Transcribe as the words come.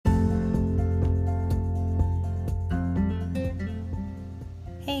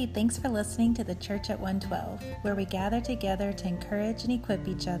Hey, thanks for listening to the Church at 112, where we gather together to encourage and equip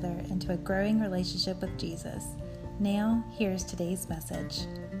each other into a growing relationship with Jesus. Now, here's today's message.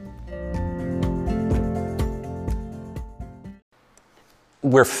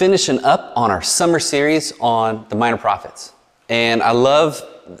 We're finishing up on our summer series on the minor prophets. And I love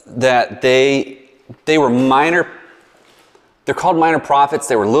that they were minor, they're called minor prophets.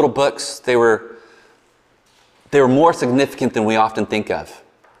 They were little books. They were more significant than we often think of.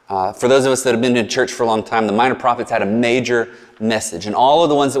 For those of us that have been in church for a long time, the minor prophets had a major message. And all of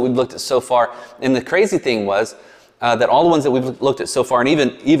the ones that we've looked at so far, and the crazy thing was that all the ones that we've looked at so far, and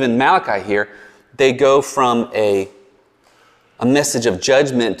even Malachi here, they go from a message of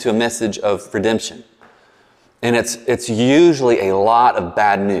judgment to a message of redemption. And it's usually a lot of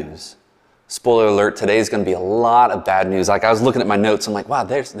bad news. Spoiler alert, today is going to be a lot of bad news. Like, I was looking at my notes, I'm like, wow,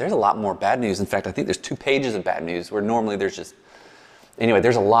 there's a lot more bad news. In fact, I think there's 2 pages of bad news where normally there's just... Anyway,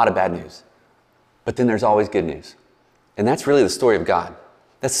 there's a lot of bad news. But then there's always good news. And that's really the story of God.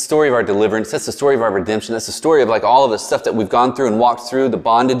 That's the story of our deliverance. That's the story of our redemption. That's the story of like all of the stuff that we've gone through and walked through, the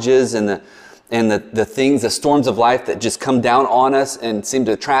bondages and the things, the storms of life that just come down on us and seem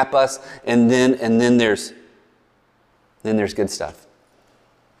to trap us. And then there's good stuff.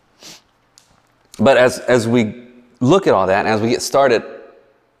 But as we look at all that and as we get started,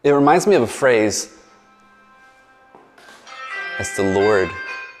 it reminds me of a phrase. That's the Lord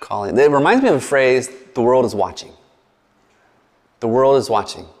calling. It reminds me of a phrase, the world is watching. The world is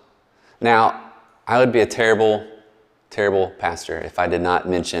watching. Now, I would be a terrible, terrible pastor if I did not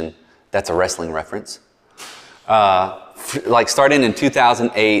mention that's a wrestling reference. Like starting in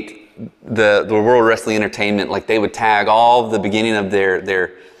 2008, the World Wrestling Entertainment, like they would tag all the beginning of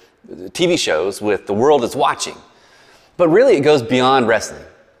their TV shows with the world is watching. But really it goes beyond wrestling.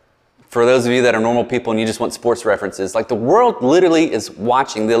 For those of you that are normal people and you just want sports references, like the world literally is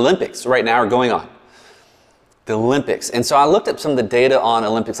watching. The Olympics right now are going on. The Olympics. And so I looked up some of the data on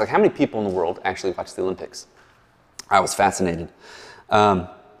Olympics, like how many people in the world actually watch the Olympics. I was fascinated.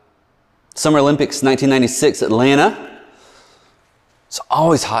 Summer Olympics, 1996, Atlanta. It's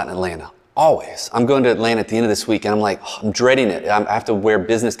always hot in Atlanta. Always. I'm going to Atlanta at the end of this week and I'm like, oh, I'm dreading it. I have to wear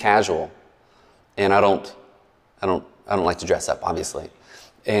business casual. And I don't like to dress up, obviously.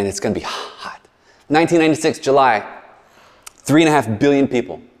 And it's going to be hot. 1996, July, 3.5 billion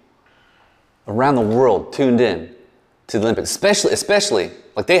people around the world tuned in to the Olympics. Especially,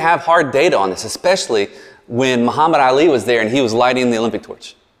 like they have hard data on this, especially when Muhammad Ali was there and he was lighting the Olympic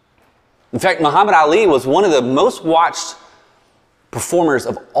torch. In fact, Muhammad Ali was one of the most watched performers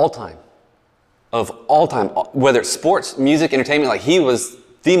of all time. Whether it's sports, music, entertainment, like he was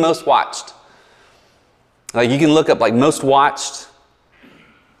the most watched. Like you can look up like most watched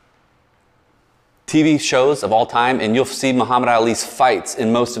TV shows of all time, and you'll see Muhammad Ali's fights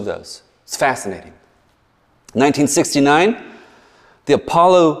in most of those. It's fascinating. 1969, the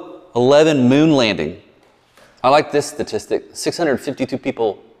Apollo 11 moon landing. I like this statistic.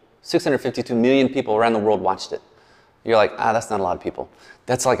 652 million people around the world watched it. You're like, that's not a lot of people.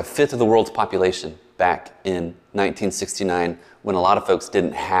 That's like 1/5 of the world's population back in 1969 when a lot of folks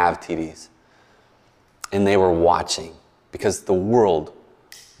didn't have TVs. And they were watching because the world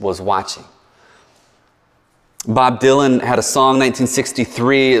was watching. Bob Dylan had a song,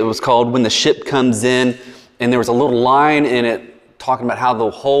 1963, it was called When the Ship Comes In, and there was a little line in it talking about how the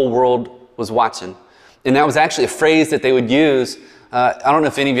whole world was watching. And that was actually a phrase that they would use. I don't know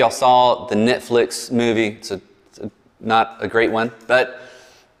if any of y'all saw the Netflix movie. It's not a great one, but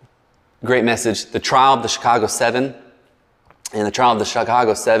great message. The Trial of the Chicago 7. In the Trial of the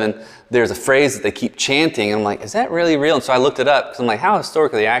Chicago 7, there's a phrase that they keep chanting. And I'm like, is that really real? And so I looked it up because I'm like, how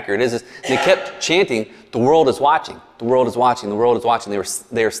historically accurate is this? And they kept chanting, the world is watching, the world is watching, the world is watching. They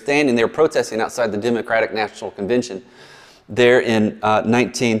were protesting outside the Democratic National Convention there in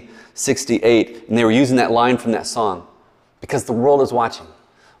 1968. And they were using that line from that song because the world is watching.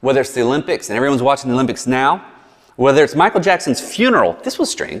 Whether it's the Olympics, and everyone's watching the Olympics now, whether it's Michael Jackson's funeral, this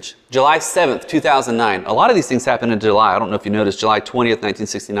was strange, July 7th, 2009. A lot of these things happened in July. I don't know if you noticed, July 20th,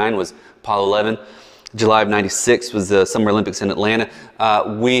 1969 was Apollo 11. July of 96 was the Summer Olympics in Atlanta.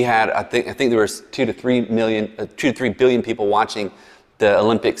 We had, I think there was 2 to 3 billion people watching the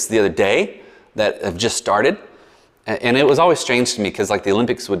Olympics the other day that have just started. And it was always strange to me because like the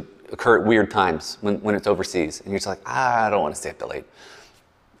Olympics would occur at weird times when it's overseas. And you're just like, I don't want to stay up that late.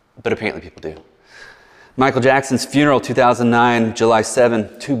 But apparently people do. Michael Jackson's funeral, 2009, July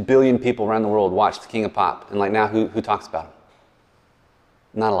 7, 2 billion people around the world watched the King of Pop. And like now, who talks about him?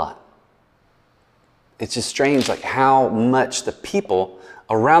 Not a lot. It's just strange like how much the people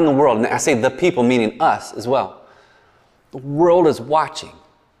around the world, and I say the people meaning us as well, the world is watching.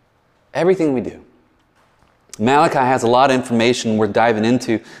 Everything we do. Malachi has a lot of information worth diving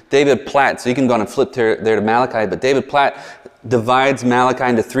into. David Platt, so you can go on and flip there to Malachi, but David Platt divides Malachi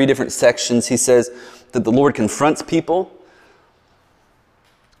into 3 different sections. He says that the Lord confronts people,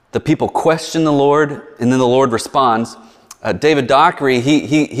 the people question the Lord, and then the Lord responds. David Dockery,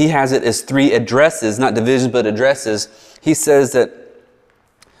 he has it as 3 addresses, not divisions, but addresses. He says that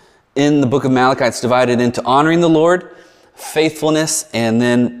in the book of Malachi, it's divided into honoring the Lord, faithfulness, and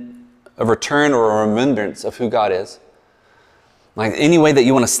then a return or a remembrance of who God is. Like any way that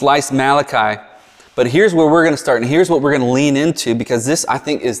you want to slice Malachi. But here's where we're going to start, and here's what we're going to lean into, because this, I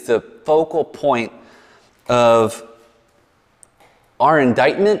think, is the focal point of our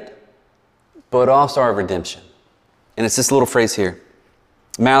indictment, but also our redemption. And it's this little phrase here.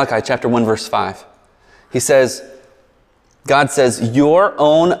 Malachi chapter 1, verse 5. He says, God says, your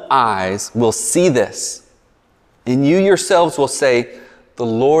own eyes will see this, and you yourselves will say, the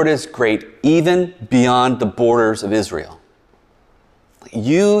Lord is great, even beyond the borders of Israel.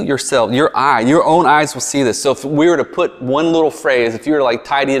 You yourself, your own eyes will see this. So if we were to put one little phrase, if you were to like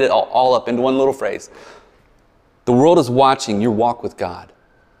tidy it all up into one little phrase, the world is watching your walk with God.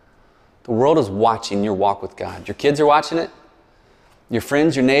 The world is watching your walk with God. Your kids are watching it. Your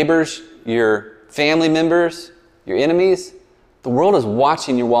friends, your neighbors, your family members, your enemies. The world is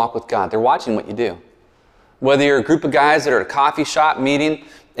watching your walk with God. They're watching what you do. Whether you're a group of guys that are at a coffee shop meeting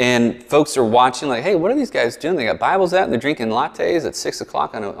and folks are watching like, hey, what are these guys doing? They got Bibles out and they're drinking lattes at 6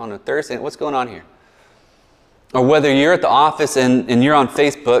 o'clock on a Thursday. What's going on here? Or whether you're at the office and you're on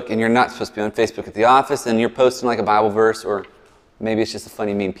Facebook and you're not supposed to be on Facebook at the office and you're posting like a Bible verse, or maybe it's just a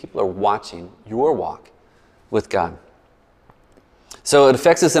funny meme. People are watching your walk with God. So it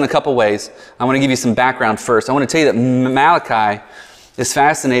affects us in a couple ways. I want to give you some background first. I want to tell you that Malachi is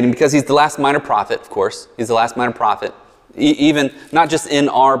fascinating because he's the last minor prophet, of course. He's the last minor prophet. Even not just in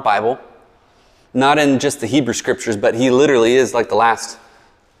our Bible, not in just the Hebrew scriptures, but he literally is like the last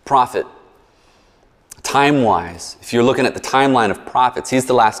prophet. Time-wise, if you're looking at the timeline of prophets, he's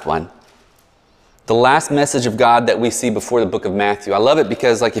the last one. The last message of God that we see before the book of Matthew. I love it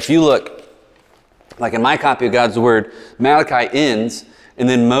because like if you look, like in my copy of God's Word, Malachi ends, and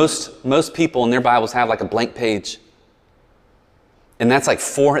then most people in their Bibles have like a blank page. And that's like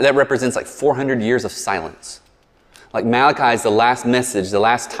that represents like 400 years of silence. Like Malachi is the last message, the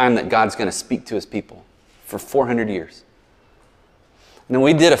last time that God's going to speak to his people for 400 years. Now,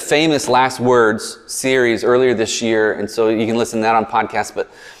 we did a famous last words series earlier this year, and so you can listen to that on podcast.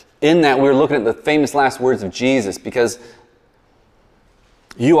 But in that, we were looking at the famous last words of Jesus, because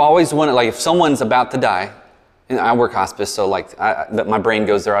you always want to, like if someone's about to die, and I work hospice, so like my brain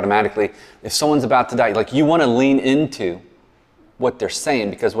goes there automatically. If someone's about to die, like you want to lean into what they're saying,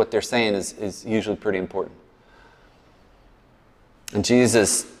 because what they're saying is usually pretty important. And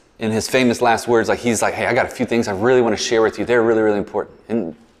Jesus, in his famous last words, like he's like, hey, I got a few things I really want to share with you. They're really, really important.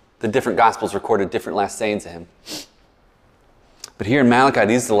 And the different Gospels recorded different last sayings of him. But here in Malachi,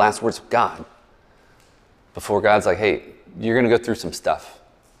 these are the last words of God. Before God's like, hey, you're going to go through some stuff.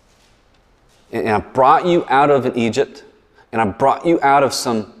 And I brought you out of Egypt, and I brought you out of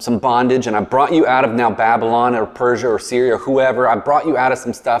some bondage, and I brought you out of now Babylon or Persia or Syria or whoever. I brought you out of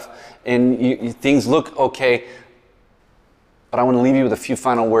some stuff, and things look okay. But I want to leave you with a few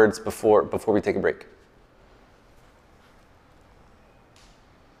final words before we take a break.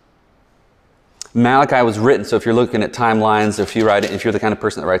 Malachi was written, so if you're looking at timelines, if you're the kind of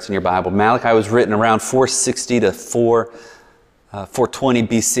person that writes in your Bible, Malachi was written around 460 to 420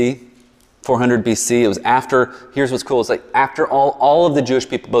 BC. 400 BC. It was after, here's what's cool, it's like after all of the Jewish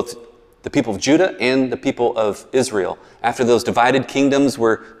people, both the people of Judah and the people of Israel, after those divided kingdoms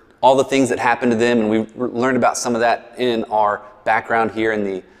were all the things that happened to them, and we learned about some of that in our background here in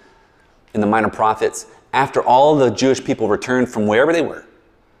the Minor Prophets. After all the Jewish people returned from wherever they were,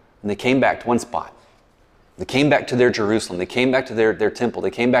 and they came back to one spot. They came back to their Jerusalem. They came back to their temple. They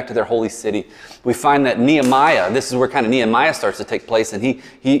came back to their holy city. We find that Nehemiah, this is where kind of Nehemiah starts to take place, and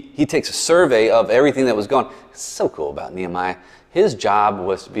he takes a survey of everything that was going on. It's so cool about Nehemiah. His job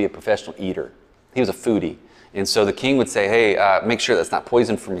was to be a professional eater. He was a foodie. And so the king would say, hey, make sure that's not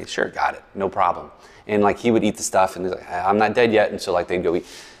poison for me. Sure, got it. No problem. And like he would eat the stuff, and he's like, I'm not dead yet. And so like they'd go eat.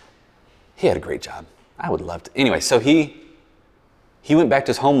 He had a great job. I would love to. Anyway, so he went back to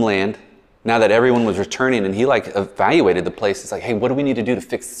his homeland now that everyone was returning, and he like evaluated the place. It's like, hey, what do we need to do to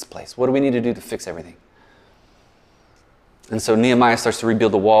fix this place? What do we need to do to fix everything? And so Nehemiah starts to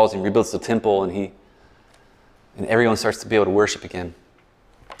rebuild the walls and rebuilds the temple, and everyone starts to be able to worship again.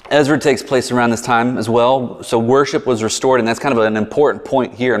 Ezra takes place around this time as well. So worship was restored, and that's kind of an important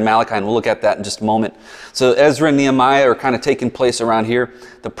point here in Malachi, and we'll look at that in just a moment. So Ezra and Nehemiah are kind of taking place around here.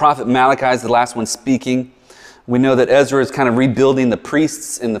 The prophet Malachi is the last one speaking. We know that Ezra is kind of rebuilding the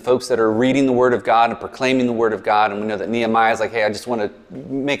priests and the folks that are reading the Word of God and proclaiming the Word of God. And we know that Nehemiah is like, hey, I just want to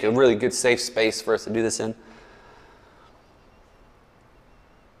make a really good, safe space for us to do this in.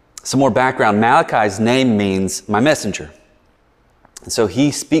 Some more background. Malachi's name means my messenger. And so he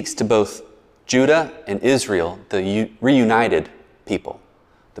speaks to both Judah and Israel, the reunited people.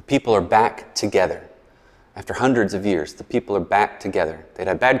 The people are back together. After hundreds of years, the people are back together. They'd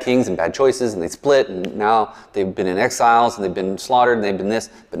had bad kings and bad choices, and they split, and now they've been in exiles, and they've been slaughtered, and they've been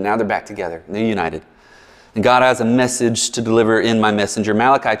this, but now they're back together, and they're united. And God has a message to deliver in my messenger.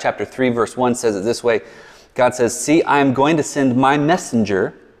 Malachi chapter 3, verse 1 says it this way. God says, see, I am going to send my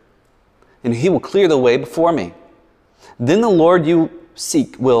messenger, and he will clear the way before me. Then the Lord you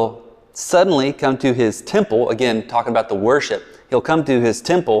seek will suddenly come to his temple. Again, talking about the worship. He'll come to his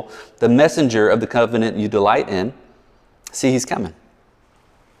temple, the messenger of the covenant you delight in. See, he's coming.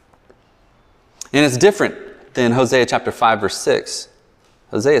 And it's different than Hosea chapter 5, verse 6.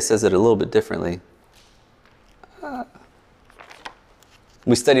 Hosea says it a little bit differently.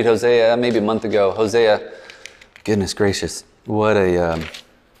 We studied Hosea maybe a month ago. Hosea, goodness gracious, what a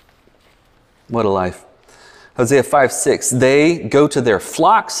life. Hosea 5:6, they go to their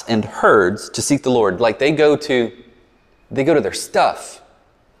flocks and herds to seek the Lord. Like they go to their stuff.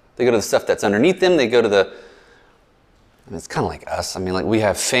 They go to the stuff that's underneath them. They go to it's kind of like us. I mean, like we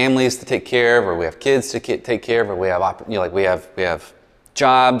have families to take care of, or we have kids to take care of, or we have, we have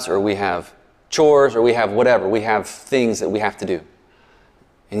jobs, or we have chores, or we have whatever. We have things that we have to do.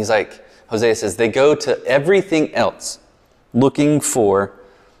 And he's like, Hosea says, they go to everything else looking for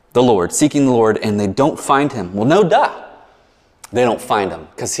the Lord, seeking the Lord, and they don't find him. Well, no duh. They don't find him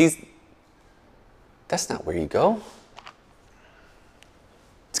because that's not where you go.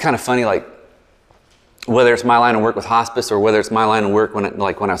 It's kind of funny, like whether it's my line of work with hospice or whether it's my line of work when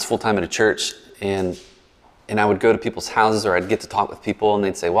I was full-time at a church and I would go to people's houses or I'd get to talk with people and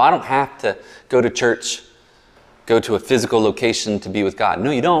they'd say, well, I don't have to go to church, go to a physical location to be with God.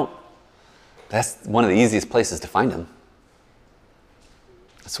 No, you don't. That's one of the easiest places to find him.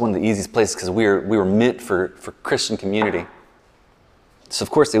 It's one of the easiest places because we were meant for Christian community. So of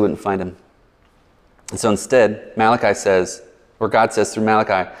course they wouldn't find him. And so instead, Malachi says, or God says through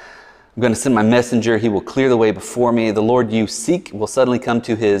Malachi, I'm going to send my messenger. He will clear the way before me. The Lord you seek will suddenly come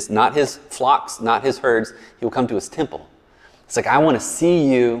to not his flocks, not his herds. He will come to his temple. It's like, I want to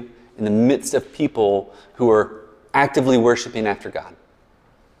see you in the midst of people who are actively worshiping after God.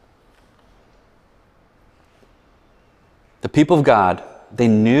 The people of God, they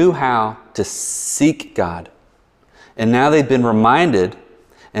knew how to seek God. And now they've been reminded,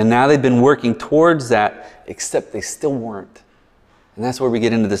 and now they've been working towards that, except they still weren't. And that's where we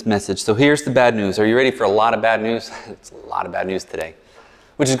get into this message. So here's the bad news. Are you ready for a lot of bad news? It's a lot of bad news today,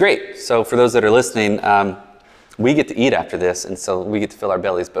 which is great. So for those that are listening, we get to eat after this, and so we get to fill our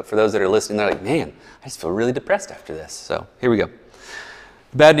bellies. But for those that are listening, they're like, man, I just feel really depressed after this. So here we go.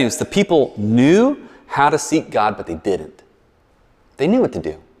 Bad news. The people knew how to seek God, but they didn't. They knew what to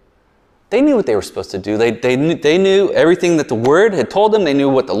do. They knew what they were supposed to do. They knew everything that the Word had told them. They knew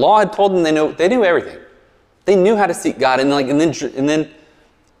what the law had told them. They knew everything. They knew how to seek God. And then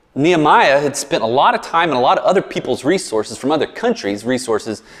Nehemiah had spent a lot of time and a lot of other people's resources from other countries'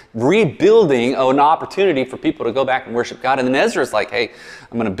 resources rebuilding an opportunity for people to go back and worship God. And then Ezra's like, hey,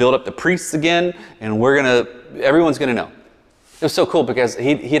 I'm going to build up the priests again, and everyone's going to know. It was so cool because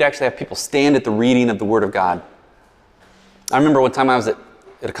he'd actually have people stand at the reading of the Word of God. I remember one time I was at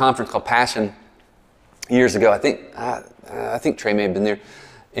a conference called Passion years ago. I think Trey may have been there,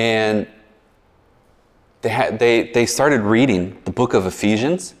 and they started reading the book of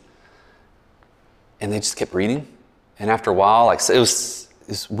Ephesians, and they just kept reading. And after a while, it was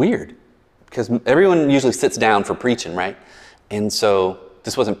weird because everyone usually sits down for preaching, right? And so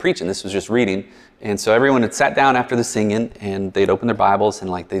this wasn't preaching; this was just reading. And so everyone had sat down after the singing, and they'd open their Bibles,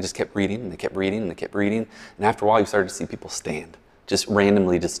 and they just kept reading, and they kept reading, and they kept reading. And after a while, you started to see people stand, just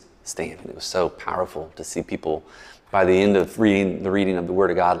randomly just stand. And it was so powerful to see people, by the end of reading of the Word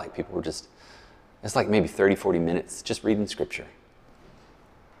of God, people were just, it's like maybe 30, 40 minutes just reading Scripture.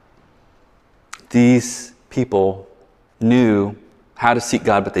 These people knew how to seek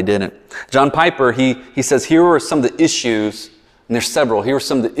God, but they didn't. John Piper, he says, here were some of the issues. And there's several. Here are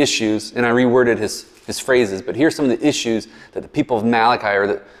some of the issues, and I reworded his phrases, but here's some of the issues that the people of Malachi, or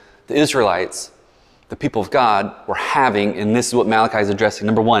the Israelites, the people of God, were having, and this is what Malachi is addressing.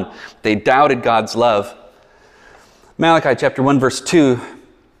 Number one, they doubted God's love. Malachi chapter 1, verse 2,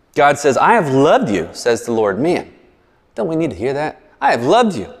 God says, I have loved you, says the Lord. Man, don't we need to hear that? I have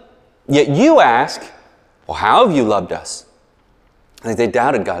loved you. Yet you ask, well, how have you loved us? Like they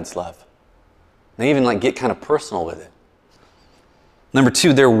doubted God's love. They even get kind of personal with it. Number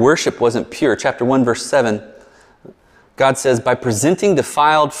 2, their worship wasn't pure. Chapter 1, verse 7, God says, by presenting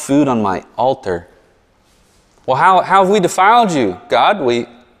defiled food on my altar. Well, how have we defiled you, God?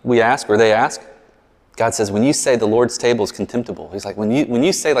 We ask, or they ask. God says, when you say the Lord's table is contemptible, He's like, when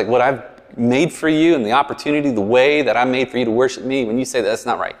you say what I've made for you and the opportunity, the way that I made for you to worship me, when you say that's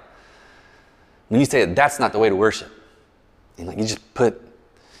not right. When you say that's not the way to worship. And you just put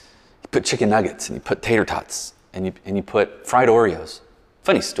chicken nuggets and you put tater tots and you put fried Oreos.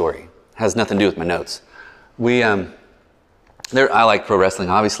 Funny story. Has nothing to do with my notes. I like pro wrestling.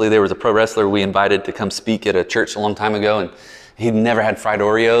 Obviously, there was a pro wrestler we invited to come speak at a church a long time ago, and he'd never had fried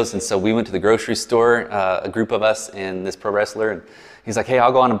Oreos, and so we went to the grocery store, a group of us and this pro wrestler, and he's like, hey,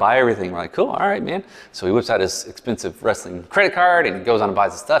 I'll go on and buy everything. We're like, cool, all right, man. So he whips out his expensive wrestling credit card, and he goes on and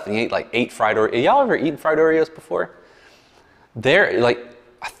buys the stuff, and he ate 8 fried Oreos. Y'all ever eaten fried Oreos before? They're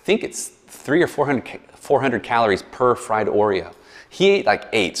I think it's 300 or 400 calories per fried Oreo. He ate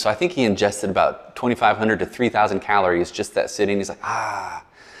 8, so I think he ingested about 2,500 to 3,000 calories just that sitting. He's like, I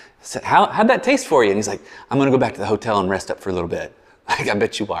said, how'd that taste for you? And he's like, I'm going to go back to the hotel and rest up for a little bit. I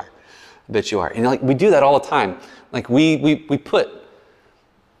bet you are. I bet you are. And we do that all the time. We put,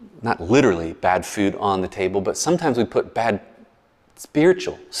 not literally bad food on the table, but sometimes we put bad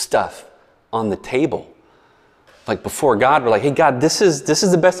spiritual stuff on the table. Before God, we're like, hey God, this is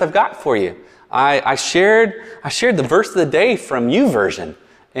the best I've got for you. I shared the verse of the day from YouVersion,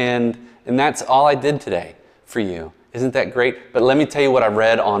 and that's all I did today for you. Isn't that great? But let me tell you what I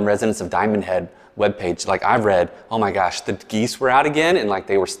read on Residents of Diamond Head webpage. I read, oh my gosh, the geese were out again, and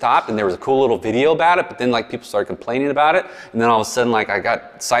they were stopped, and there was a cool little video about it, but then people started complaining about it, and then all of a sudden I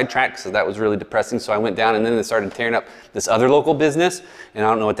got sidetracked, so that was really depressing, so I went down, and then they started tearing up this other local business, and I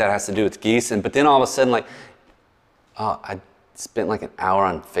don't know what that has to do with geese, but then all of a sudden I spent an hour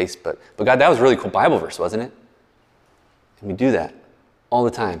on Facebook. But God, that was a really cool Bible verse, wasn't it? And we do that all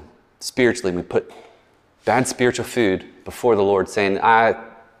the time. Spiritually, we put bad spiritual food before the Lord, saying, I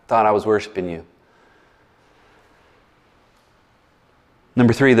thought I was worshiping you.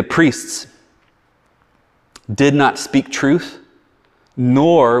 Number 3, the priests did not speak truth,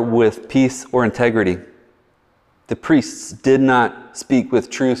 nor with peace or integrity. The priests did not speak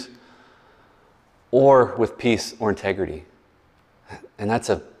with truth or with peace or integrity. And that's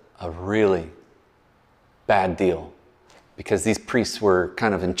a really bad deal, because these priests were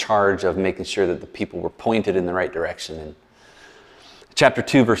kind of in charge of making sure that the people were pointed in the right direction. In chapter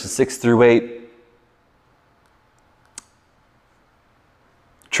 2, verses 6 through 8,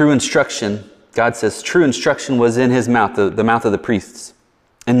 true instruction, God says, true instruction was in his mouth, the mouth of the priests,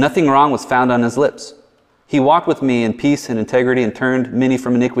 and nothing wrong was found on his lips. He walked with me in peace and integrity and turned many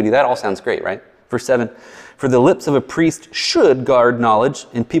from iniquity. That all sounds great, right? Verse 7, for the lips of a priest should guard knowledge,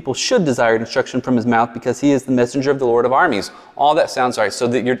 and people should desire instruction from his mouth, because he is the messenger of the Lord of armies. All that sounds right. So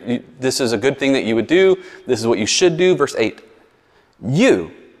that this is a good thing that you would do. This is what you should do. Verse 8,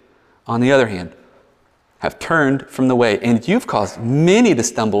 you, on the other hand, have turned from the way, and you've caused many to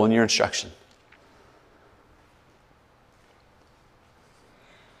stumble in your instruction.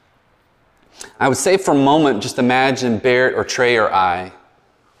 I would say for a moment, just imagine Barrett or Trey or I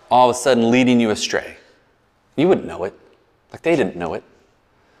all of a sudden leading you astray. You wouldn't know it. They didn't know it.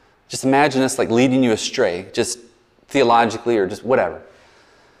 Just imagine us leading you astray, just theologically or just whatever.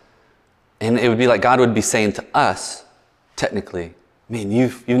 And it would be God would be saying to us, technically, man,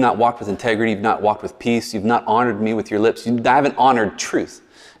 you've not walked with integrity, you've not walked with peace, you've not honored me with your lips, you haven't honored truth.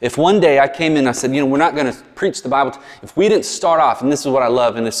 If one day I came in and I said, we're not going to preach the Bible, if we didn't start off, and this is what I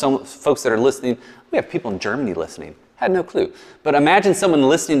love, and there's some folks that are listening, we have people in Germany listening. Had no clue. But imagine someone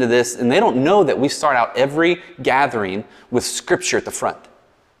listening to this and they don't know that we start out every gathering with scripture at the front.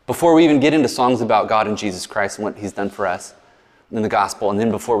 Before we even get into songs about God and Jesus Christ and what he's done for us in the gospel, and then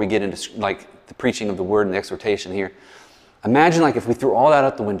before we get into the preaching of the word and the exhortation here. Imagine if we threw all that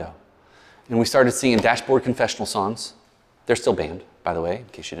out the window and we started singing dashboard confessional songs. They're still banned, by the way, in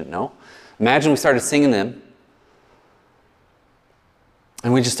case you didn't know. Imagine we started singing them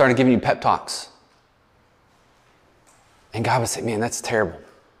and we just started giving you pep talks. And God would say, man, that's terrible,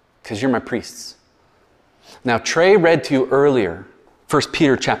 because you're my priests. Now, Trey read to you earlier, 1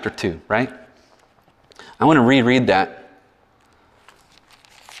 Peter chapter 2, right? I want to reread that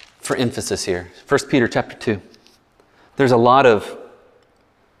for emphasis here. 1 Peter chapter 2. There's a lot of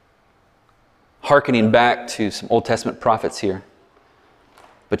hearkening back to some Old Testament prophets here.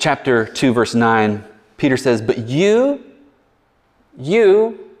 But chapter 2, verse 9, Peter says, but you,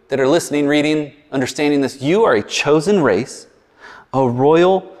 that are listening, reading, understanding this, you are a chosen race, a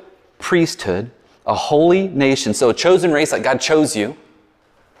royal priesthood, a holy nation. So a chosen race, like God chose you.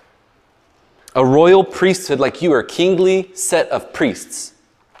 A royal priesthood, like you are a kingly set of priests.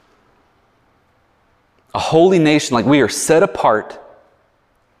 A holy nation, like we are set apart.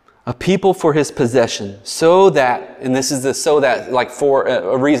 A people for his possession, so that, and this is the so that, like for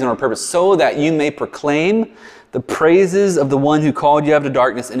a reason or a purpose, so that you may proclaim the praises of the one who called you out of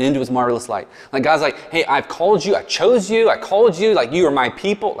darkness and into his marvelous light. Like God's like, hey, I've called you, I chose you, I called you, like you are my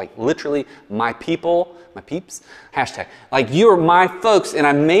people, like literally my people, my peeps, hashtag. Like you are my folks and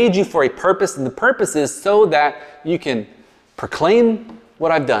I made you for a purpose, and the purpose is so that you can proclaim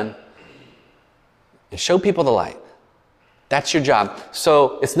what I've done and show people the light. That's your job.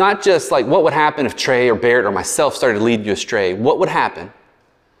 So it's not just like what would happen if Trey or Barrett or myself started leading you astray. What would happen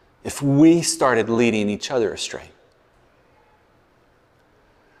if we started leading each other astray?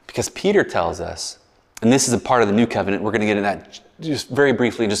 Because Peter tells us, and this is a part of the new covenant, we're going to get into that just very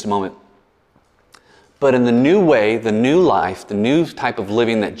briefly in just a moment. But in the new way, the new life, the new type of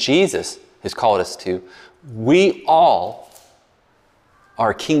living that Jesus has called us to, we all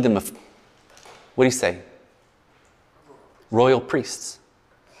are a kingdom of, what do you say? Royal priests.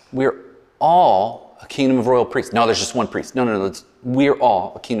 We're all a kingdom of royal priests. No, there's just one priest. No. We're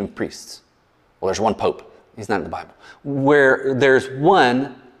all a kingdom of priests. Well, there's one pope. He's not in the Bible. Where there's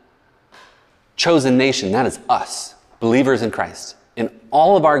one chosen nation, that is us, believers in Christ. And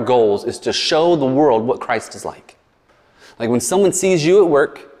all of our goals is to show the world what Christ is like. Like when someone sees you at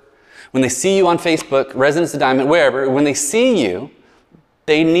work, when they see you on Facebook, Residence of Diamond, wherever, when they see you,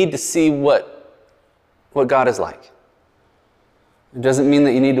 they need to see what God is like. It doesn't mean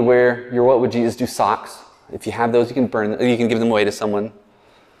that you need to wear your What Would Jesus Do socks. If you have those, you can burn them. You can give them away to someone.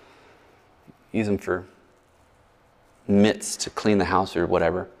 Use them for mitts to clean the house or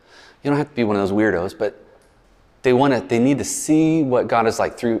whatever. You don't have to be one of those weirdos, but they need to see what God is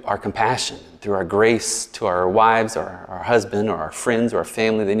like through our compassion, through our grace to our wives or our husband or our friends or our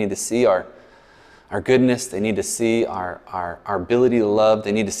family. They need to see our goodness. They need to see our ability to love.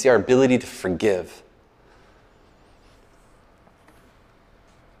 They need to see our ability to forgive.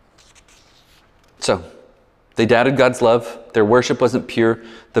 So, they doubted God's love. Their worship wasn't pure.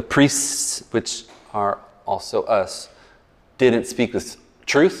 The priests, which are also us, didn't speak with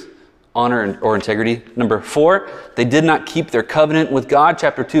truth, honor, or integrity. Number 4, they did not keep their covenant with God.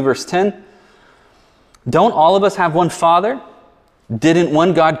 Chapter 2, verse 10. Don't all of us have one Father? Didn't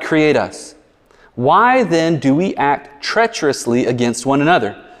one God create us? Why then do we act treacherously against one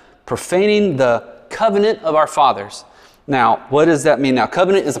another, profaning the covenant of our fathers? Now, what does that mean? Now,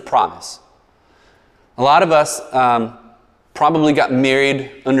 covenant is a promise. A lot of us probably got married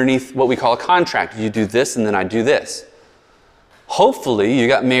underneath what we call a contract. You do this and then I do this. Hopefully you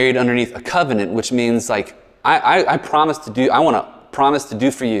got married underneath a covenant, which means like, I want to promise to do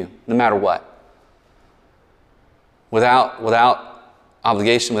for you no matter what. Without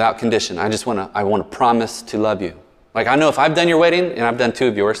obligation, without condition. I want to promise to love you. Like I know if I've done your wedding and I've done 2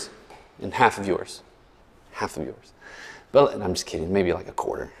 of yours and half of yours. But I'm just kidding, maybe like a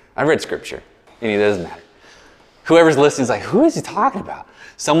quarter. I've read scripture. And it doesn't matter. Whoever's listening is like, who is he talking about?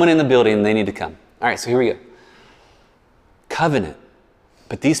 Someone in the building, they need to come. All right, so here we go. Covenant.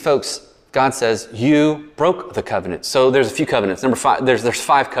 But these folks, God says, you broke the covenant. So there's a few covenants. Number 5, there's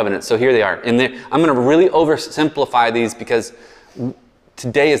 5 covenants. So here they are. And I'm going to really oversimplify these because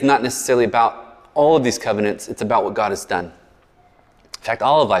today is not necessarily about all of these covenants. It's about what God has done. In fact,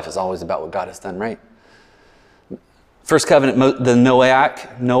 all of life is always about what God has done, right? First covenant, the Noahic.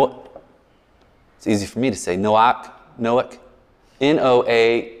 It's easy for me to say. Noahic. Noahic.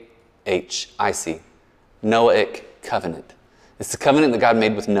 Noahic covenant. It's the covenant that God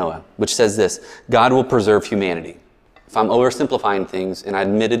made with Noah, which says this: God will preserve humanity. If I'm oversimplifying things, and I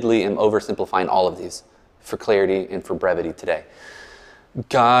admittedly am oversimplifying all of these for clarity and for brevity today,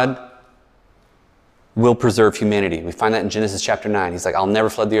 God will preserve humanity. We find that in Genesis chapter 9. He's like, I'll never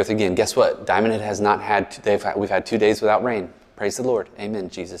flood the earth again. Guess what? Diamond Head has not had, we've had 2 days without rain. Praise the Lord.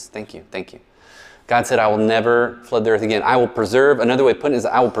 Amen, Jesus. Thank you. God said, I will never flood the earth again. I will preserve, another way of putting it is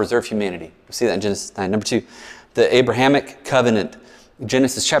I will preserve humanity. We see that in Genesis 9. Number 2, the Abrahamic covenant.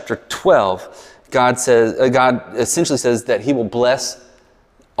 Genesis chapter 12, God essentially says that he will bless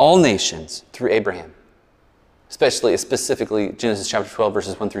all nations through Abraham. Specifically, Genesis chapter 12,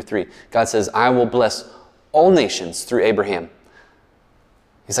 verses 1 through 3. God says, I will bless all nations through Abraham.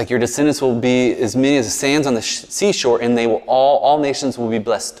 He's like, your descendants will be as many as the sands on the seashore, and all nations will be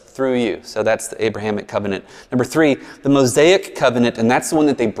blessed through you. So that's the Abrahamic covenant. Number 3, the Mosaic covenant, and that's the one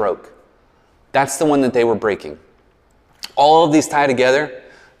that they broke. That's the one that they were breaking. All of these tie together.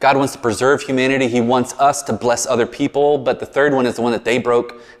 God wants to preserve humanity. He wants us to bless other people. But the third one is the one that they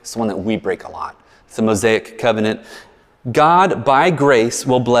broke. It's the one that we break a lot. It's the Mosaic covenant. God, by grace,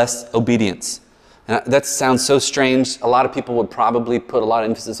 will bless obedience. And that sounds so strange. A lot of people would probably put a lot of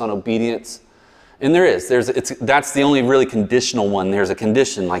emphasis on obedience. And there is. That's the only really conditional one. There's a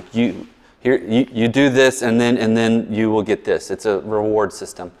condition like you do this and then you will get this. It's a reward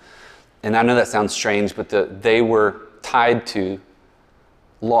system. And I know that sounds strange, but they were tied to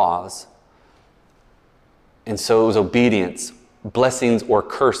laws. And so it was obedience. Blessings or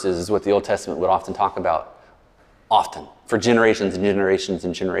curses is what the Old Testament would often talk about. Often. For generations and generations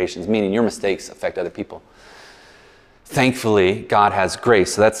and generations. Meaning your mistakes affect other people. Thankfully, God has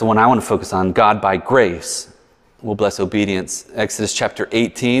grace. So that's the one I want to focus on. God by grace will bless obedience. Exodus chapter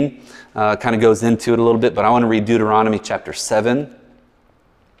 18 kind of goes into it a little bit, but I want to read Deuteronomy chapter 7,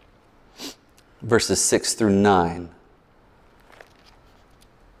 verses 6 through 9.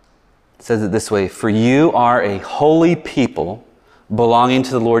 It says it this way, "For you are a holy people belonging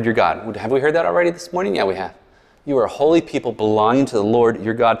to the Lord your God." Have we heard that already this morning? Yeah, we have. You are a holy people belonging to the Lord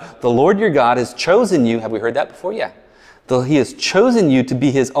your God. The Lord your God has chosen you. Have we heard that before? Yeah. He has chosen you to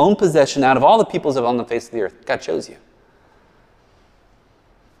be his own possession out of all the peoples on the face of the earth. God chose you.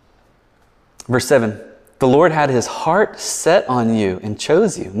 Verse 7, "The Lord had his heart set on you and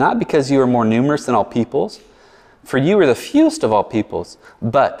chose you, not because you are more numerous than all peoples, for you are the fewest of all peoples,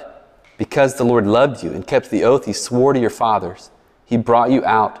 but because the Lord loved you and kept the oath he swore to your fathers. He brought you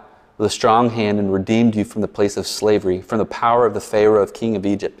out with a strong hand and redeemed you from the place of slavery, from the power of the Pharaoh of king of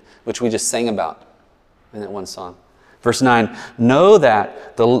Egypt," which we just sang about in that one song. Verse 9, know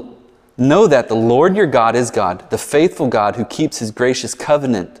that the Lord your God is God, the faithful God who keeps his gracious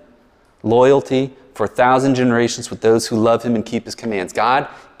covenant, loyalty for 1,000 generations with those who love him and keep his commands." God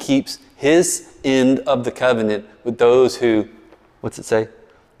keeps his end of the covenant with those who, what's it say?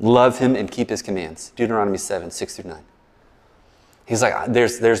 Love him and keep his commands. Deuteronomy 7, 6 through 9. He's like,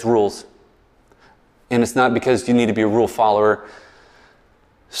 there's rules. And it's not because you need to be a rule follower.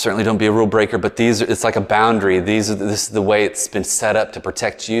 Certainly don't be a rule breaker, but it's like a boundary. This is the way it's been set up to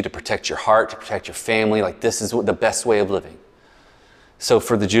protect you, to protect your heart, to protect your family. Like this is the best way of living. So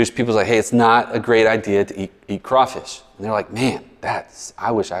for the Jewish people, it's like, hey, it's not a great idea to eat crawfish. And they're like, man,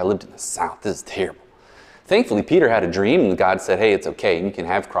 I wish I lived in the South. This is terrible. Thankfully, Peter had a dream and God said, hey, it's okay. And you can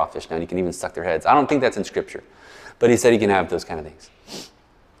have crawfish now. And you can even suck their heads. I don't think that's in Scripture. But he said he can have those kind of things.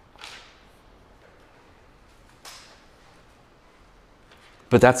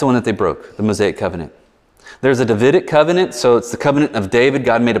 But that's the one that they broke, the Mosaic covenant. There's a Davidic covenant, so it's the covenant of David.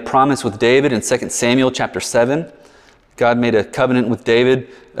 God made a promise with David in 2 Samuel chapter 7. God made a covenant with David.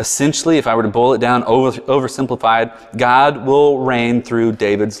 Essentially, if I were to boil it down, oversimplified, God will reign through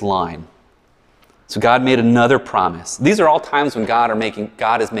David's line. So God made another promise. These are all times when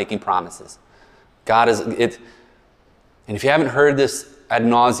God is making promises. And if you haven't heard this ad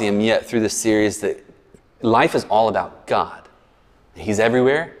nauseum yet through this series, that life is all about God. He's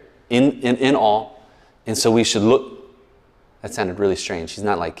everywhere, in all. And so we should look. That sounded really strange. It's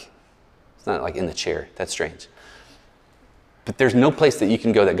not like in the chair. That's strange. But there's no place that you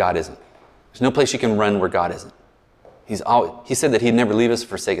can go that God isn't. There's no place you can run where God isn't. He said that he'd never leave us or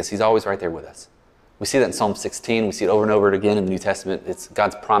forsake us. He's always right there with us. We see that in Psalm 16. We see it over and over again in the New Testament. It's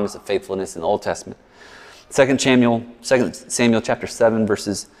God's promise of faithfulness in the Old Testament. 2 Samuel chapter 7,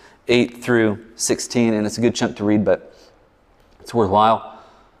 verses 8 through 16. And it's a good chunk to read, but it's worthwhile.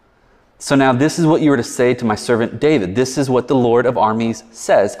 "So now this is what you are to say to my servant David. This is what the Lord of armies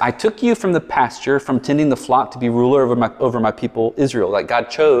says. I took you from the pasture, from tending the flock to be ruler over my people Israel." Like God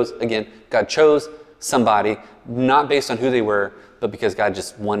chose somebody, not based on who they were, but because God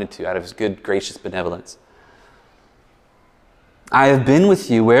just wanted to, out of his good, gracious benevolence. "I have been with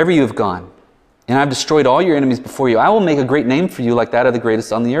you wherever you have gone, and I've destroyed all your enemies before you. I will make a great name for you like that of the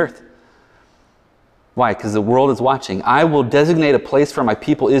greatest on the earth." Why? Because the world is watching. "I will designate a place for my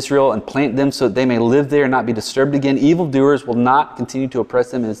people Israel and plant them so that they may live there and not be disturbed again. Evildoers will not continue to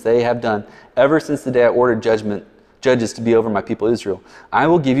oppress them as they have done ever since the day I ordered judges to be over my people Israel. I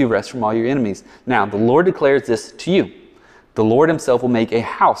will give you rest from all your enemies. Now, the Lord declares this to you. The Lord himself will make a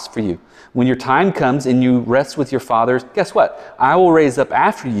house for you. When your time comes and you rest with your fathers, guess what? I will raise up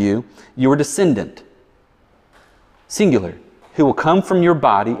after you your descendant, singular, who will come from your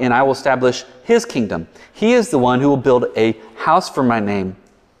body, and I will establish his kingdom. He is the one who will build a house for my name."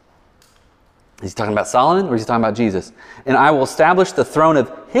 Is he talking about Solomon or is he talking about Jesus? "And I will establish the throne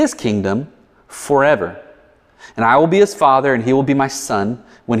of his kingdom forever. And I will be his father, and he will be my son.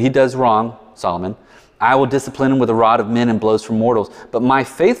 When he does wrong," Solomon, "I will discipline him with a rod of men and blows from mortals. But my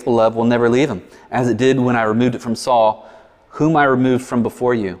faithful love will never leave him, as it did when I removed it from Saul, whom I removed from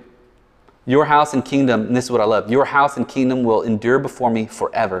before you. Your house and kingdom, and this is what I love, your house and kingdom will endure before me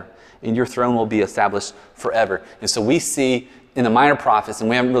forever, and your throne will be established forever. And so we see in the minor prophets, and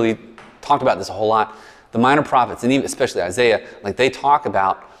we haven't really talked about this a whole lot, the minor prophets, and even especially Isaiah, like they talk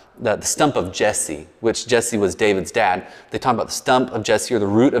about the stump of Jesse, which Jesse was David's dad. They talk about the stump of Jesse or the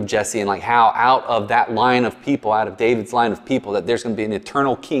root of Jesse, and like how out of that line of people, out of David's line of people, that there's going to be an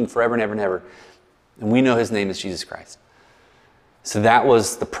eternal king forever and ever and ever. And we know his name is Jesus Christ. So that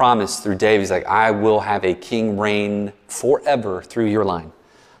was the promise through David. He's like, I will have a king reign forever through your line.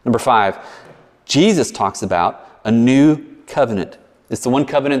 Number 5, Jesus talks about a new covenant. It's the one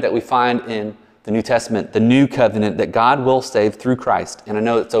covenant that we find in the New Testament, the new covenant that God will save through Christ. And I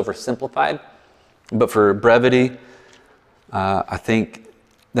know it's oversimplified, but for brevity, I think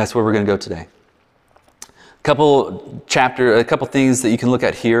that's where we're going to go today. A couple things that you can look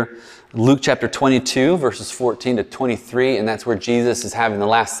at here. Luke chapter 22, verses 14 to 23, and that's where Jesus is having the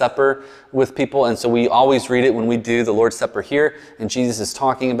Last Supper with people. And so we always read it when we do the Lord's Supper here, and Jesus is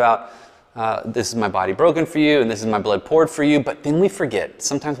talking about, this is my body broken for you, and this is my blood poured for you. But then we forget,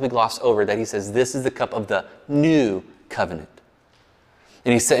 sometimes we gloss over that he says, this is the cup of the new covenant.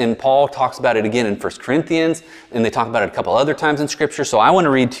 And Paul talks about it again in 1 Corinthians, and they talk about it a couple other times in Scripture. So I want to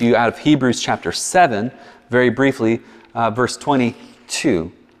read to you out of Hebrews chapter 7, very briefly, verse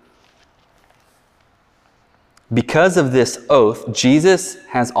 22. Because of this oath, Jesus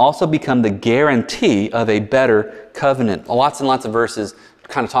has also become the guarantee of a better covenant. Lots and lots of verses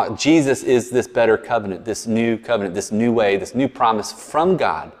kind of talk. Jesus is this better covenant, this new way, this new promise from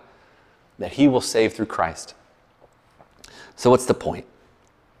God that he will save through Christ. So what's the point?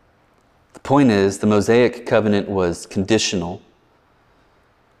 The point is the Mosaic covenant was conditional.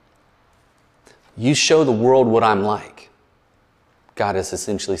 You show the world what I'm like. God is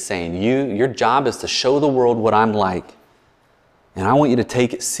essentially saying, your job is to show the world what I'm like, and I want you to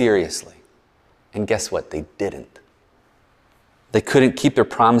take it seriously. And guess what? They didn't. They couldn't keep their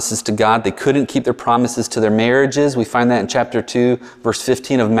promises to God. They couldn't keep their promises to their marriages. We find that in chapter 2, verse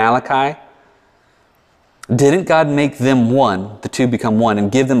 15 of Malachi. Didn't God make them one, the two become one,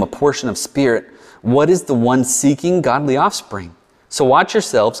 and give them a portion of spirit? What is the one seeking godly offspring? So watch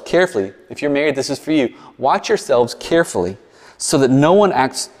yourselves carefully. If you're married, this is for you. Watch yourselves carefully, so that no one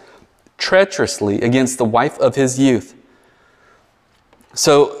acts treacherously against the wife of his youth.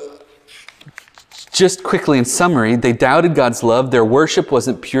 So, just quickly in summary, they doubted God's love. Their worship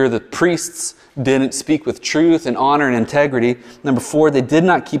wasn't pure. The priests didn't speak with truth and honor and integrity. Number 4, they did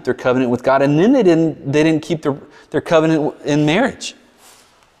not keep their covenant with God. And then they didn't keep their covenant in marriage.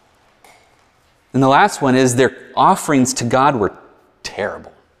 And the last one is their offerings to God were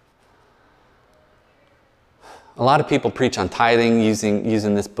terrible. A lot of people preach on tithing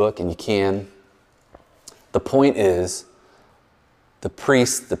using this book, and you can. The point is, the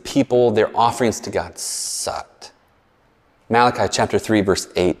priests, the people, their offerings to God sucked. Malachi chapter 3, verse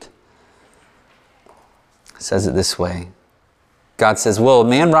 8 says it this way. God says, will a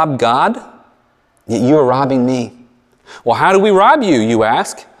man rob God? Yet you are robbing me. Well, how do we rob you, you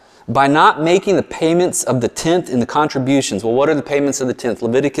ask? By not making the payments of the tenth and the contributions. Well, what are the payments of the tenth?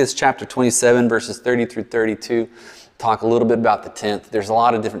 Leviticus chapter 27, verses 30 through 32. Talk a little bit about the tenth. There's a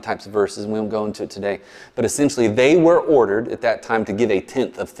lot of different types of verses, and we won't go into it today. But essentially, they were ordered at that time to give a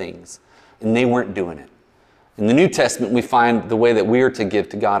tenth of things, and they weren't doing it. In the New Testament, we find the way that we are to give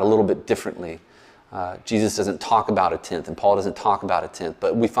to God a little bit differently. Jesus doesn't talk about a tenth, and Paul doesn't talk about a tenth,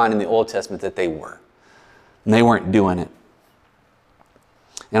 but we find in the Old Testament that they were. And they weren't doing it.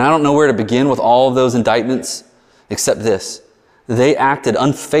 And I don't know where to begin with all of those indictments, except this. They acted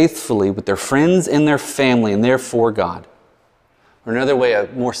unfaithfully with their friends and their family, and therefore God. Or another way, a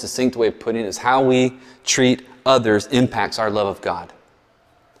more succinct way of putting it, is how we treat others impacts our love of God.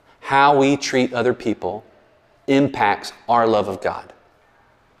 How we treat other people impacts our love of God.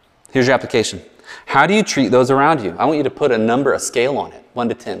 Here's your application. How do you treat those around you? I want you to put a number, a scale on it, 1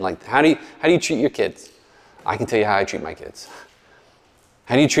 to 10. Like, how do you treat your kids? I can tell you how I treat my kids.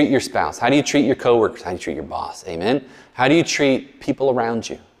 How do you treat your spouse? How do you treat your coworkers? How do you treat your boss? Amen? How do you treat people around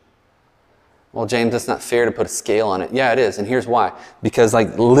you? Well, James, that's not fair to put a scale on it. Yeah, it is, and here's why. Because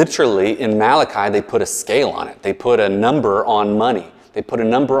literally in Malachi, they put a scale on it. They put a number on money. They put a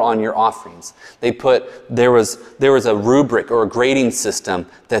number on your offerings. There was a rubric or a grading system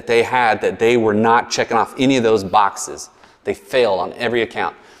that they had that they were not checking off any of those boxes. They failed on every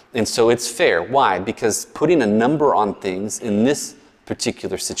account. And so it's fair. Why? Because putting a number on things in this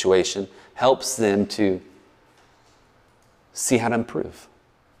particular situation helps them to see how to improve.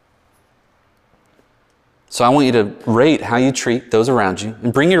 So I want you to rate how you treat those around you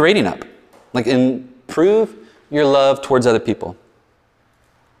and bring your rating up. Improve your love towards other people.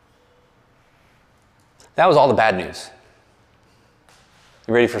 That was all the bad news.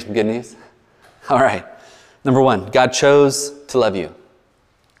 You ready for some good news? All right. Number one, God chose to love you.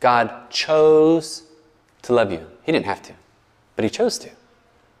 God chose to love you. He didn't have to, but he chose to.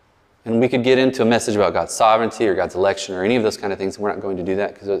 And we could get into a message about God's sovereignty or God's election or any of those kind of things. We're not going to do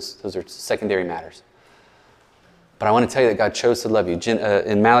that because those are secondary matters. But I want to tell you that God chose to love you.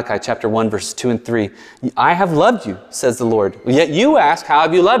 In Malachi chapter 1, verses 2 and 3, I have loved you, says the Lord. Yet you ask, how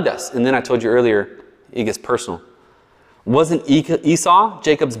have you loved us? And then I told you earlier, it gets personal. Wasn't Esau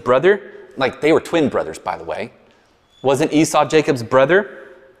Jacob's brother? Like, they were twin brothers, by the way. Wasn't Esau Jacob's brother?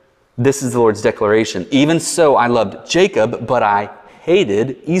 This is the Lord's declaration. Even so, I loved Jacob, but I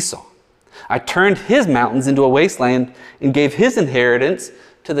hated Esau. I turned his mountains into a wasteland and gave his inheritance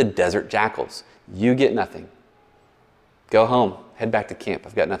to the desert jackals. You get nothing. Go home. Head back to camp.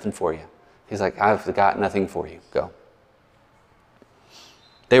 I've got nothing for you. He's like, I've got nothing for you. Go.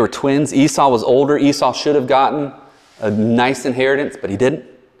 They were twins. Esau was older. Esau should have gotten a nice inheritance, but he didn't.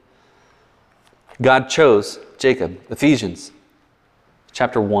 God chose Jacob. Ephesians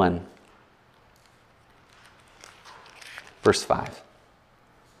chapter 1, verse 5.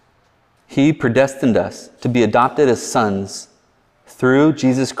 He predestined us to be adopted as sons through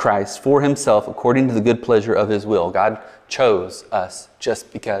Jesus Christ for himself according to the good pleasure of his will. God chose us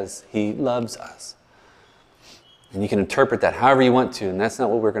just because he loves us. And you can interpret that however you want to, and that's not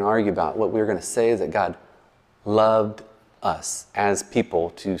what we're going to argue about. What we're going to say is that God loved us as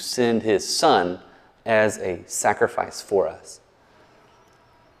people to send his son as a sacrifice for us.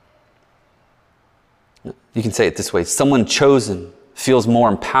 You can say it this way. Someone chosen feels more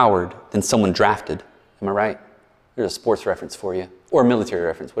empowered than someone drafted. Am I right? There's a sports reference for you, or a military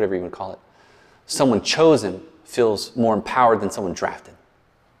reference, whatever you want to call it. Someone chosen feels more empowered than someone drafted.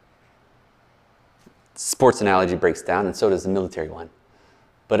 Sports analogy breaks down, and so does the military one.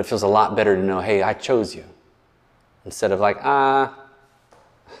 But it feels a lot better to know, hey, I chose you. Instead of like, I'm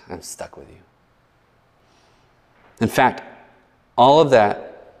stuck with you. In fact, all of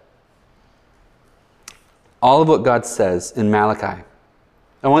what God says in Malachi,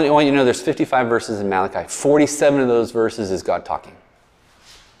 I want you to know there's 55 verses in Malachi. 47 of those verses is God talking.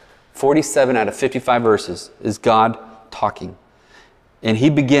 47 out of 55 verses is God talking. And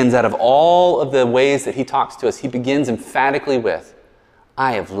he begins, out of all of the ways that he talks to us, he begins emphatically with,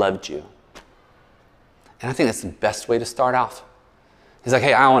 I have loved you. And I think that's the best way to start off. He's like,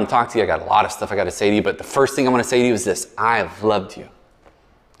 hey, I want to talk to you. I got a lot of stuff I got to say to you, but the first thing I want to say to you is this, I have loved you.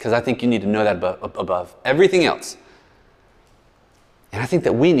 Because I think you need to know that above everything else. And I think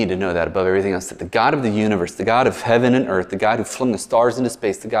that we need to know that above everything else, that the God of the universe, the God of heaven and earth, the God who flung the stars into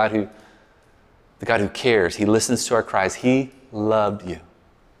space, the God who cares, he listens to our cries, he loved you.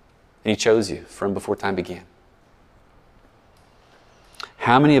 And he chose you from before time began.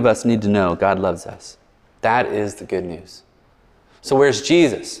 How many of us need to know God loves us? That is the good news. So where's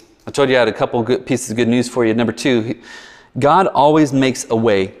Jesus? I told you I had a couple good pieces of good news for you. Number 2, God always makes a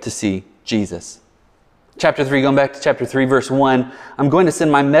way to see Jesus. Chapter 3, going back to chapter 3, verse 1, I'm going to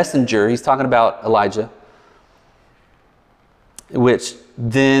send my messenger. He's talking about Elijah, which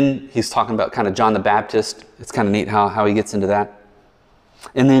then he's talking about kind of John the Baptist. It's kind of neat how he gets into that.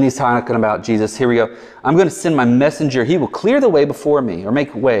 And then he's talking about Jesus. Here we go. I'm going to send my messenger. He will clear the way before me, or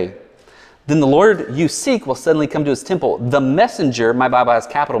make way. Then the Lord you seek will suddenly come to his temple. The messenger, my Bible has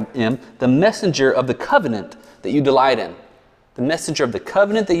capital M, the messenger of the covenant that you delight in. The messenger of the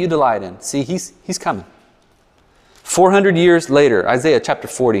covenant that you delight in. See, he's coming. 400 years later, Isaiah chapter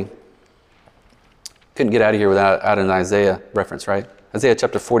 40. Couldn't get out of here without an Isaiah reference, right? Isaiah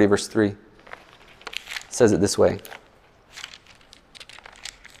chapter 40, verse 3. It says it this way.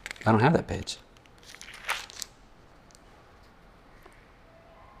 I don't have that page.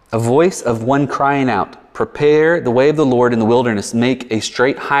 A voice of one crying out, prepare the way of the Lord in the wilderness, make a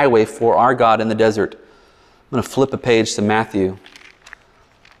straight highway for our God in the desert. I'm going to flip a page to Matthew.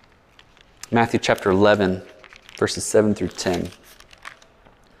 Matthew chapter 11, verses 7 through 10.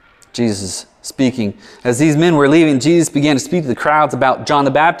 Jesus speaking. As these men were leaving, Jesus began to speak to the crowds about John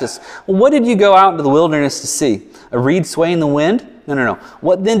the Baptist. Well, what did you go out into the wilderness to see? A reed swaying in the wind? No.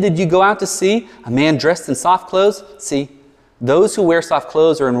 What then did you go out to see? A man dressed in soft clothes? See, those who wear soft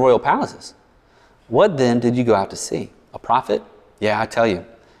clothes are in royal palaces. What then did you go out to see? A prophet? Yeah, I tell you.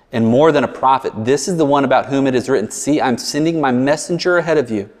 And more than a prophet, this is the one about whom it is written, see, I'm sending my messenger ahead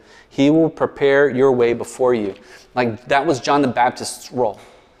of you. He will prepare your way before you. Like, that was John the Baptist's role.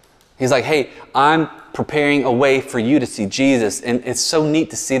 He's like, hey, I'm preparing a way for you to see Jesus. And it's so neat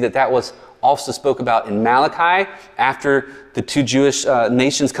to see that was also spoke about in Malachi after the two Jewish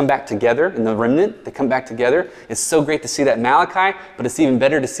nations come back together, in the remnant, they come back together. It's so great to see that in Malachi, but it's even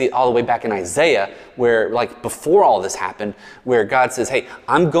better to see it all the way back in Isaiah, where like before all this happened, where God says, hey,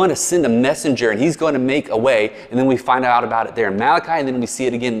 I'm going to send a messenger and he's going to make a way. And then we find out about it there in Malachi, and then we see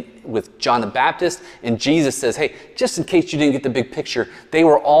it again with John the Baptist. And Jesus says, hey, just in case you didn't get the big picture, they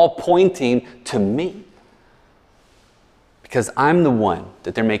were all pointing to me. Because I'm the one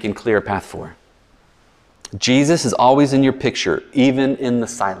that they're making clear a path for. Jesus is always in your picture, even in the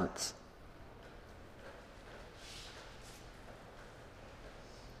silence.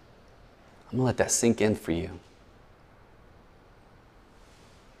 I'm going to let that sink in for you.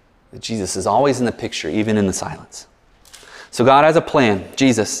 That Jesus is always in the picture, even in the silence. So God has a plan,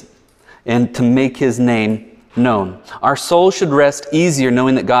 Jesus, and to make his name known. Our soul should rest easier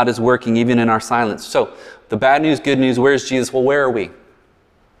knowing that God is working even in our silence. So the bad news, good news, where's Jesus? Well, where are we?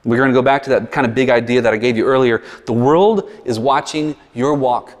 We're going to go back to that kind of big idea that I gave you earlier. The world is watching your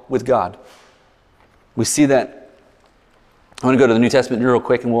walk with God. We see that. I want to go to the New Testament real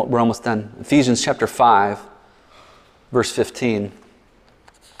quick and we're almost done. Ephesians chapter 5, verse 15.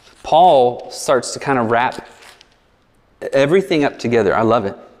 Paul starts to kind of wrap everything up together. I love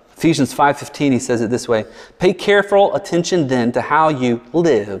it. Ephesians 5:15, he says it this way. Pay careful attention then to how you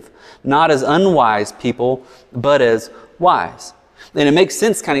live, not as unwise people, but as wise. And it makes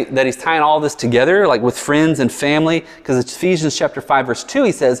sense kind of that he's tying all this together, like with friends and family, because it's Ephesians chapter 5, verse 2,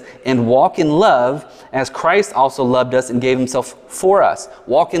 he says, and walk in love as Christ also loved us and gave himself for us.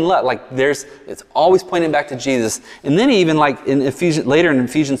 Walk in love. Like it's always pointing back to Jesus. And then even like later in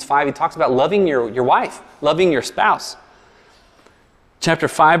Ephesians 5, he talks about loving your wife, loving your spouse. Chapter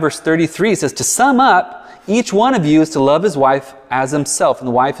 5, verse 33 says, to sum up, each one of you is to love his wife as himself, and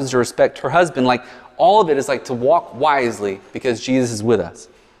the wife is to respect her husband. Like all of it is like to walk wisely because Jesus is with us.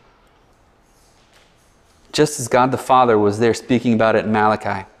 Just as God the Father was there speaking about it in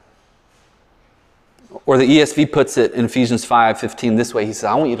Malachi. Or the ESV puts it in Ephesians 5:15 this way. He says,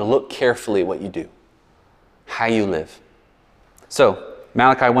 I want you to look carefully at what you do, how you live. So,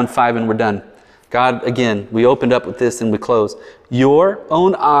 Malachi 1:5, and we're done. God, again, we opened up with this and we close. Your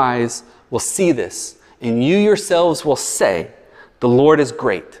own eyes will see this, and you yourselves will say, the Lord is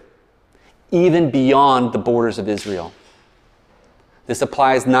great, even beyond the borders of Israel. This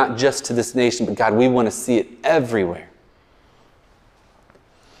applies not just to this nation, but God, we want to see it everywhere.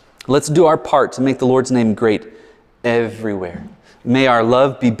 Let's do our part to make the Lord's name great everywhere. May our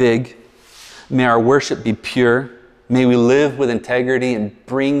love be big. May our worship be pure. May we live with integrity and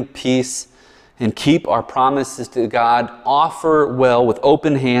bring peace and keep our promises to God, offer well with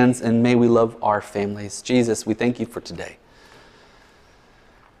open hands, and may we love our families. Jesus, we thank you for today.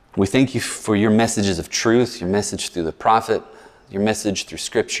 We thank you for your messages of truth, your message through the prophet, your message through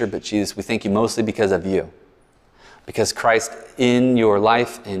Scripture, but Jesus, we thank you mostly because of you. Because Christ, in your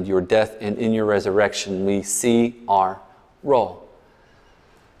life and your death and in your resurrection, we see our role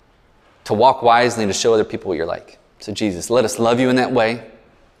to walk wisely and to show other people what you're like. So Jesus, let us love you in that way.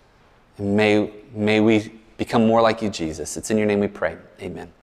 And may we become more like you, Jesus. It's in your name we pray. Amen.